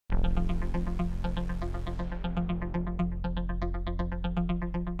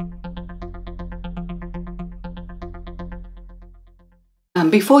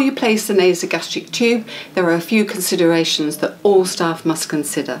Before you place the nasogastric tube, there are a few considerations that all staff must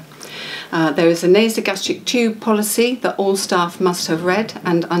consider. There is a nasogastric tube policy that all staff must have read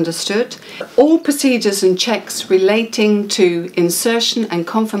and understood. All procedures and checks relating to insertion and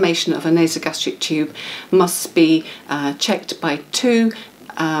conformation of a nasogastric tube must be checked by two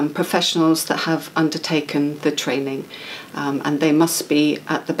professionals that have undertaken the training, and they must be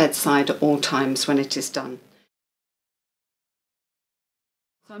at the bedside at all times when it is done.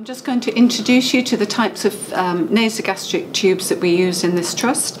 So I'm just going to introduce you to the types of nasogastric tubes that we use in this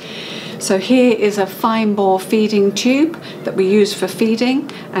trust. So here is a fine bore feeding tube that we use for feeding,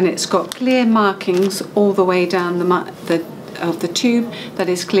 and it's got clear markings all the way down of the tube that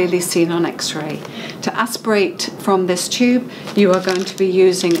is clearly seen on X-ray. To aspirate from this tube, you are going to be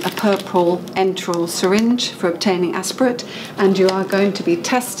using a purple enteral syringe for obtaining aspirate, and you are going to be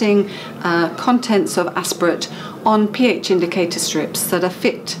testing contents of aspirate on pH indicator strips that are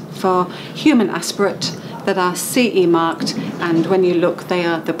fit for human aspirate, that are CE marked, and when you look,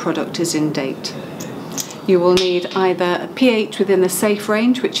 the product is in date. You will need either a pH within the safe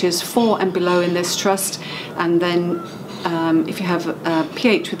range, which is 4 and below in this trust, and then if you have a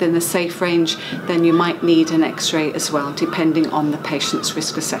pH within the safe range, then you might need an X-ray as well, depending on the patient's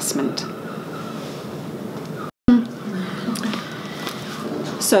risk assessment.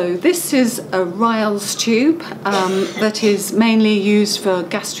 So this is a Ryle's tube that is mainly used for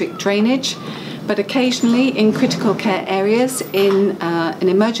gastric drainage, but occasionally in critical care areas, in an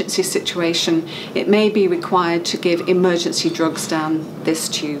emergency situation, it may be required to give emergency drugs down this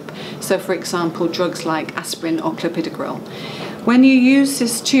tube. So for example, drugs like aspirin or clopidogrel. When you use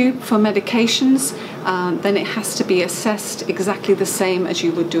this tube for medications, then it has to be assessed exactly the same as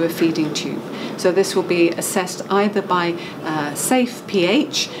you would do a feeding tube. So this will be assessed either by safe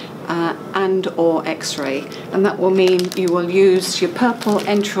pH and or X-ray, and that will mean you will use your purple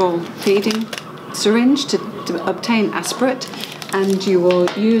enteral feeding syringe to obtain aspirate, and you will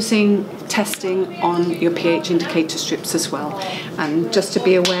using testing on your pH indicator strips as well. And just to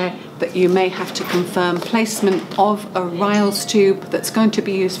be aware that you may have to confirm placement of a Ryle's tube that's going to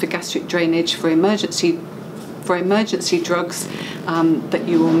be used for gastric drainage for emergency drugs, that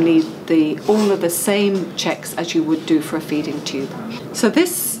you will need all of the same checks as you would do for a feeding tube. So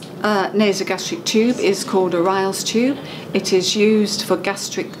this nasogastric tube is called a Ryle's tube. It is used for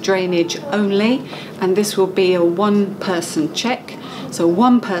gastric drainage only, and this will be a one-person check. So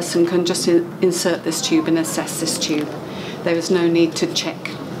one person can just insert this tube and assess this tube. There is no need to check.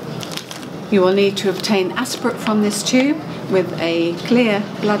 You will need to obtain aspirate from this tube with a clear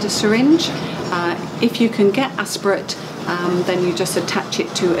bladder syringe. If you can get aspirate, then you just attach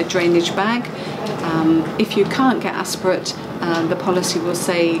it to a drainage bag. If you can't get aspirate, the policy will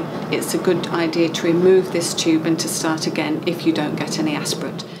say it's a good idea to remove this tube and to start again if you don't get any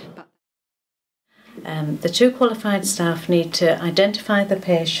aspirate. The two qualified staff need to identify the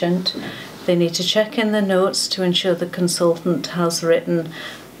patient. They need to check in the notes to ensure the consultant has written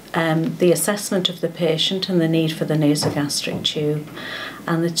the assessment of the patient and the need for the nasogastric tube.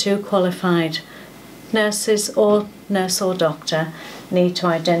 And the two qualified nurses or nurse or doctor need to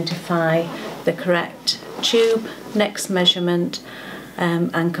identify the correct tube, next measurement,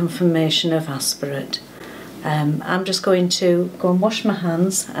 and confirmation of aspirate. I'm just going to go and wash my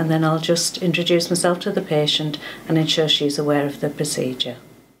hands, and then I'll just introduce myself to the patient and ensure she's aware of the procedure.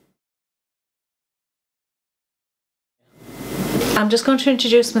 I'm just going to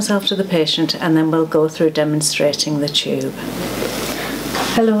introduce myself to the patient, and then we'll go through demonstrating the tube.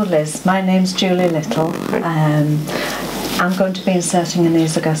 Hello Liz, my name's Julie Little. I'm going to be inserting a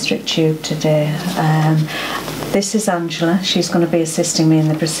nasogastric tube today. This is Angela. She's going to be assisting me in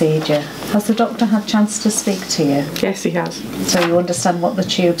the procedure. Has the doctor had a chance to speak to you? Yes, he has. So you understand what the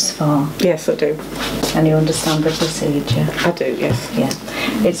tube's for? Yes, I do. And you understand the procedure? I do, yes. Yeah.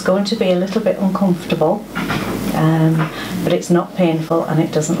 It's going to be a little bit uncomfortable, but it's not painful and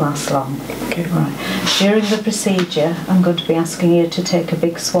it doesn't last long. Okay. Right. During the procedure, I'm going to be asking you to take a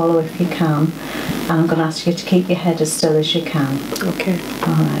big swallow if you can, and I'm going to ask you to keep your head as still as you can. Okay.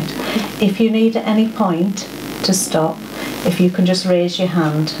 Alright. If you need at any point to stop, if you can just raise your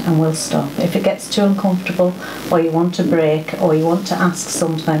hand and we'll stop. If it gets too uncomfortable, or you want to break, or you want to ask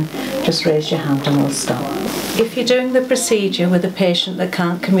something, just raise your hand and we'll stop. If you're doing the procedure with a patient that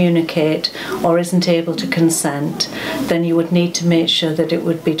can't communicate or isn't able to consent, then you would need to make sure that it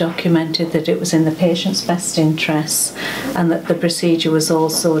would be documented that it was in the patient's best interests, and that the procedure was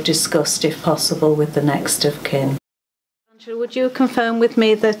also discussed, if possible, with the next of kin. Angela, would you confirm with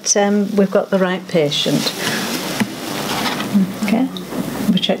me that we've got the right patient? Okay.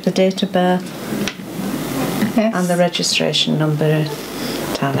 We check the date of birth, yes, and the registration number.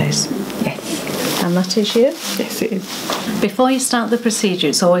 Alice? Yes. And that is you? Yes, it is. Before you start the procedure,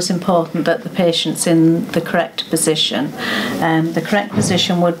 it's always important that the patient's in the correct position. The correct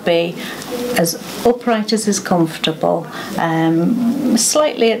position would be as upright as is comfortable,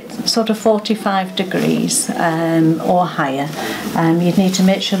 slightly at sort of 45 degrees or higher. You'd need to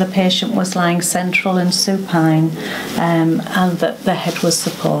make sure the patient was lying central and supine and that the head was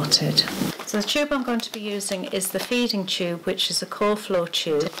supported. So the tube I'm going to be using is the feeding tube, which is a core flow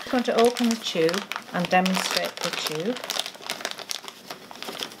tube. I'm going to open the tube and demonstrate the tube.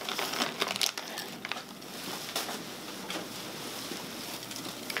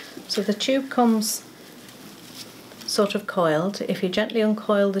 So the tube comes sort of coiled. If you gently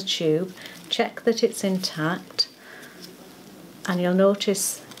uncoil the tube, check that it's intact, and you'll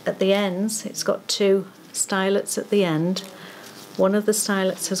notice at the ends it's got two stylets at the end. One of the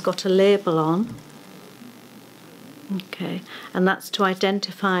stylets has got a label on, okay, and that's to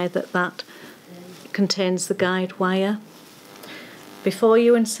identify that that contains the guide wire. Before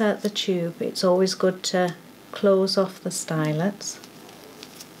you insert the tube, it's always good to close off the stylets.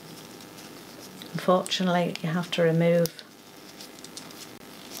 Unfortunately, you have to remove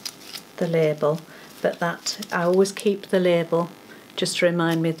the label, but that I always keep the label just to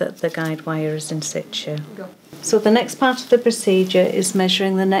remind me that the guide wire is in situ. So the next part of the procedure is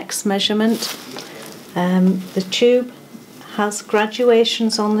measuring the next measurement. The tube has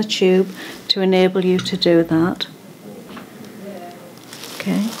graduations on the tube to enable you to do that.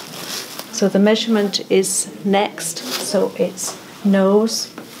 Okay, so the measurement is next, so it's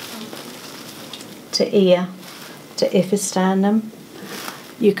nose to ear to episternum.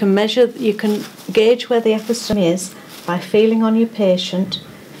 You can gauge where the episternum is by feeling on your patient,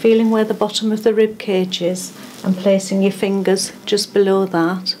 feeling where the bottom of the rib cage is, and placing your fingers just below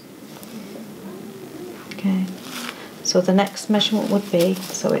that. Okay, so the next measurement would be,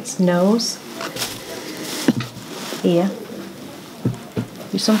 so it's nose, ear.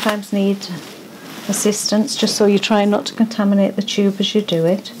 You sometimes need assistance just so you try not to contaminate the tube as you do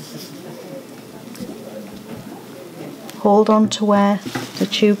it. Hold on to where the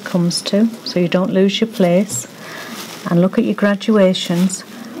tube comes to so you don't lose your place, and look at your graduations.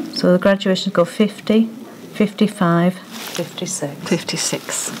 So the graduations go 50, 55, 56.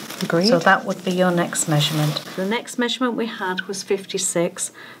 56. Agreed. So that would be your next measurement. The next measurement we had was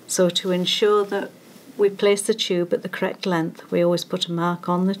 56, so to ensure that we place the tube at the correct length, we always put a mark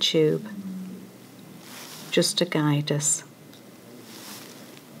on the tube just to guide us.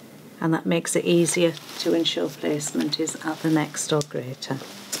 And that makes it easier to ensure placement is at the next or greater.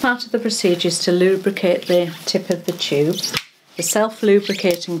 Part of the procedure is to lubricate the tip of the tube. The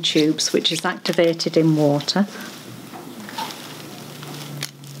self-lubricating tubes, which is activated in water.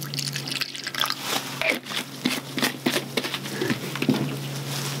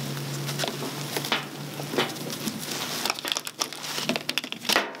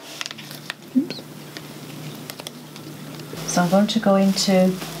 So I'm going to go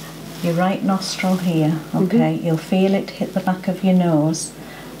into your right nostril here, okay? You'll feel it hit the back of your nose.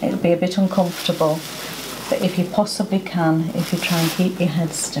 It'll be a bit uncomfortable, but if you possibly can, if you try and keep your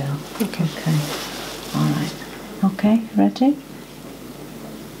head still. Okay. Alright. Okay, ready?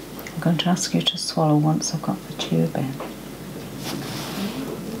 I'm going to ask you to swallow once I've got the tube in.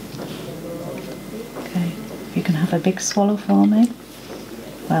 Okay, if you can have a big swallow for me.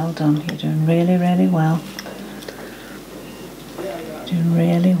 Well done, you're doing really, really well. Doing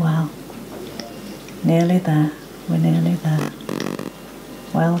really well. Nearly there. We're nearly there.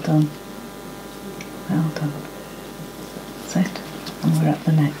 Well done. Well done. That's it. And we're at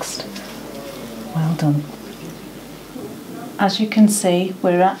the next. Well done. As you can see,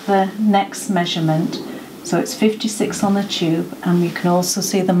 we're at the next measurement. So it's 56 on the tube, and you can also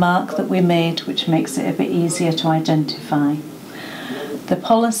see the mark that we made, which makes it a bit easier to identify. The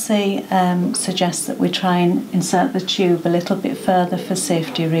policy suggests that we try and insert the tube a little bit further for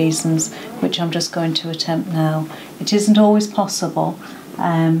safety reasons, which I'm just going to attempt now. It isn't always possible,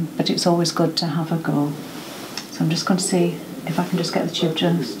 but it's always good to have a go. So I'm just going to see if I can just get the tube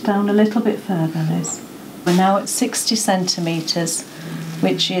just down a little bit further, Liz. We're now at 60 centimetres,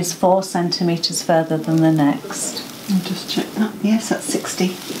 which is 4 centimetres further than the next. I'll just check that. Yes, that's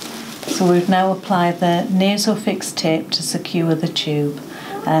 60. So we've now applied the nasofix tape to secure the tube.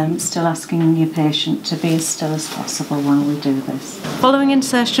 Still asking your patient to be as still as possible while we do this. Following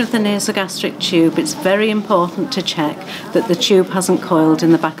insertion of the nasogastric tube, it's very important to check that the tube hasn't coiled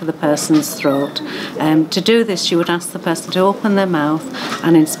in the back of the person's throat. To do this, you would ask the person to open their mouth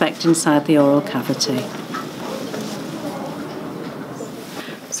and inspect inside the oral cavity.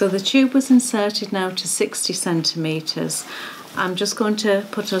 So the tube was inserted now to 60 centimetres. I'm just going to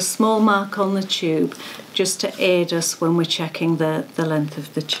put a small mark on the tube just to aid us when we're checking the length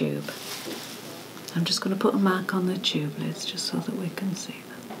of the tube. I'm just going to put a mark on the tube lids just so that we can see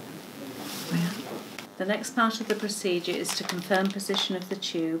them. Yeah. The next part of the procedure is to confirm position of the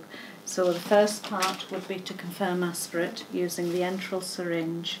tube. So the first part would be to confirm aspirate using the enteral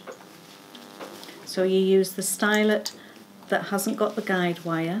syringe. So you use the stylet that hasn't got the guide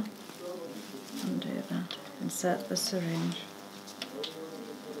wire. Undo that, insert the syringe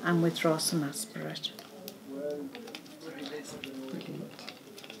and withdraw some aspirate. Brilliant.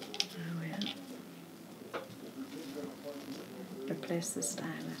 There we are. Replace the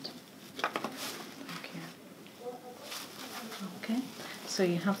stylet. Okay, so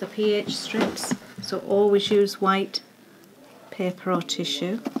you have the pH strips, so always use white paper or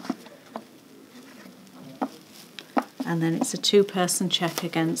tissue. And then it's a 2-person check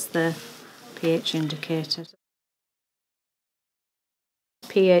against the pH indicator.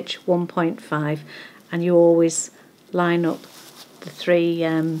 pH 1.5, and you always line up the 3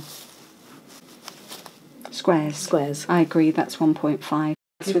 squares. I agree, that's 1.5.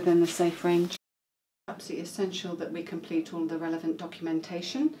 It's within the safe range. Absolutely essential that we complete all the relevant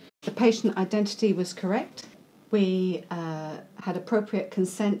documentation. The patient identity was correct. We had appropriate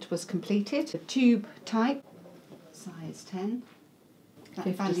consent was completed. The tube type, size 10. That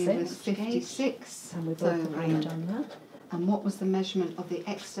 56. value was 56. And we've both agreed on that. And what was the measurement of the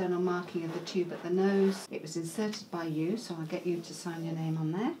external marking of the tube at the nose? It was inserted by you, so I'll get you to sign your name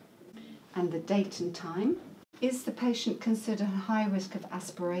on there. And the date and time. Is the patient considered high risk of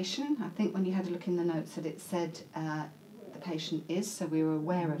aspiration? I think when you had a look in the notes that it said the patient is, so we were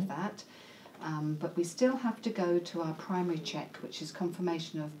aware of that. But we still have to go to our primary check, which is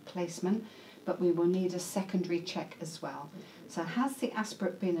confirmation of placement, but we will need a secondary check as well. So has the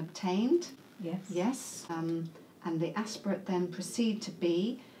aspirate been obtained? Yes. Yes. And the aspirate then proceed to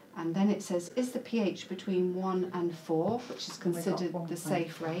be, and then it says, is the pH between 1 and 4, which is considered the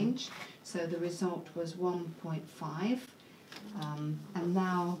safe range. So the result was 1.5. And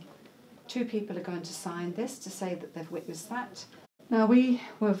now 2 people are going to sign this to say that they've witnessed that. Now we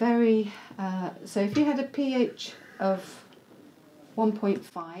were very, so if you had a pH of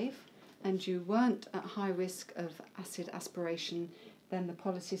 1.5 and you weren't at high risk of acid aspiration, then the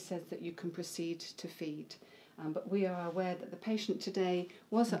policy says that you can proceed to feed. But we are aware that the patient today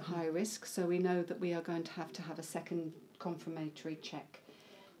was at high risk, so we know that we are going to have a second confirmatory check.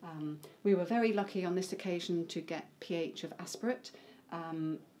 We were very lucky on this occasion to get pH of aspirate,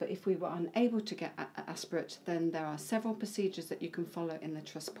 but if we were unable to get aspirate, then there are several procedures that you can follow in the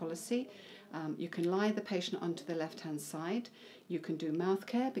trust policy. You can lie the patient onto the left-hand side. You can do mouth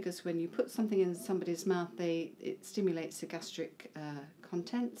care, because when you put something in somebody's mouth, it stimulates the gastric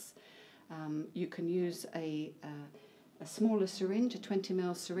contents. You can use a smaller syringe, a 20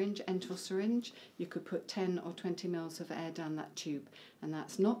 ml syringe, enteral syringe. You could put 10 or 20 ml of air down that tube. And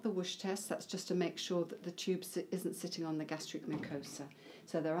that's not the whoosh test, that's just to make sure that the tube isn't sitting on the gastric mucosa.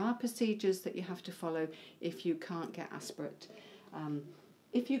 So there are procedures that you have to follow if you can't get aspirate.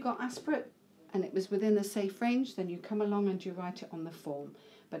 If you got aspirate and it was within the safe range, then you come along and you write it on the form.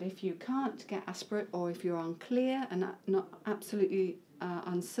 But if you can't get aspirate, or if you're unclear and not absolutely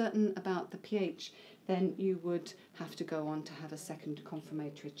uncertain about the pH, then you would have to go on to have a second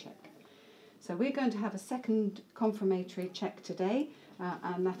confirmatory check. So we're going to have a second confirmatory check today,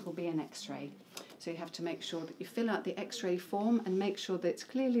 and that will be an X-ray. So you have to make sure that you fill out the X-ray form and make sure that it's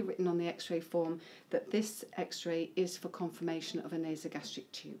clearly written on the X-ray form that this X-ray is for confirmation of a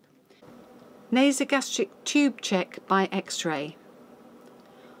nasogastric tube. Nasogastric tube check by X-ray.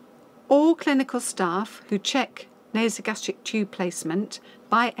 All clinical staff who check nasogastric tube placement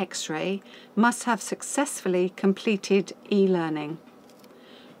by X-ray must have successfully completed e-learning.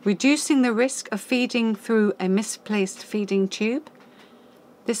 Reducing the risk of feeding through a misplaced feeding tube.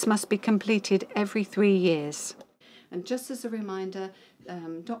 This must be completed every 3 years. And just as a reminder,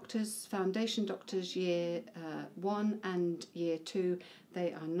 doctors, foundation doctors, year 1 and year 2,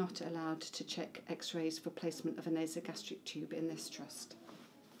 they are not allowed to check X-rays for placement of a nasogastric tube in this trust.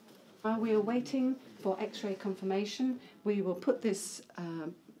 While we are waiting for X-ray confirmation, we will put this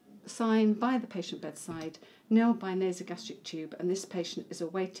sign by the patient bedside, nil by nasogastric tube, and this patient is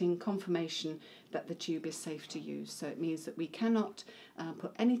awaiting confirmation that the tube is safe to use. So it means that we cannot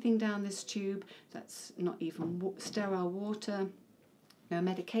put anything down this tube, that's not even sterile water, no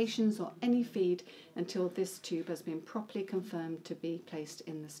medications or any feed, until this tube has been properly confirmed to be placed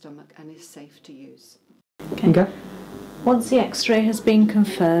in the stomach and is safe to use. Okay. Once the X-ray has been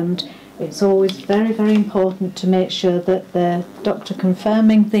confirmed, it's always very, very important to make sure that the doctor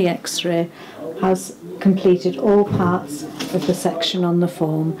confirming the X-ray has completed all parts of the section on the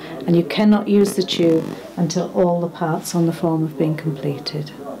form, and you cannot use the tube until all the parts on the form have been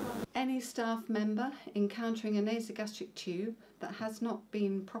completed. Any staff member encountering a nasogastric tube that has not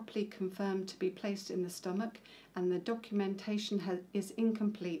been properly confirmed to be placed in the stomach and the documentation is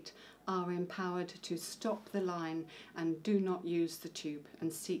incomplete are empowered to stop the line and do not use the tube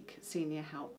and seek senior help.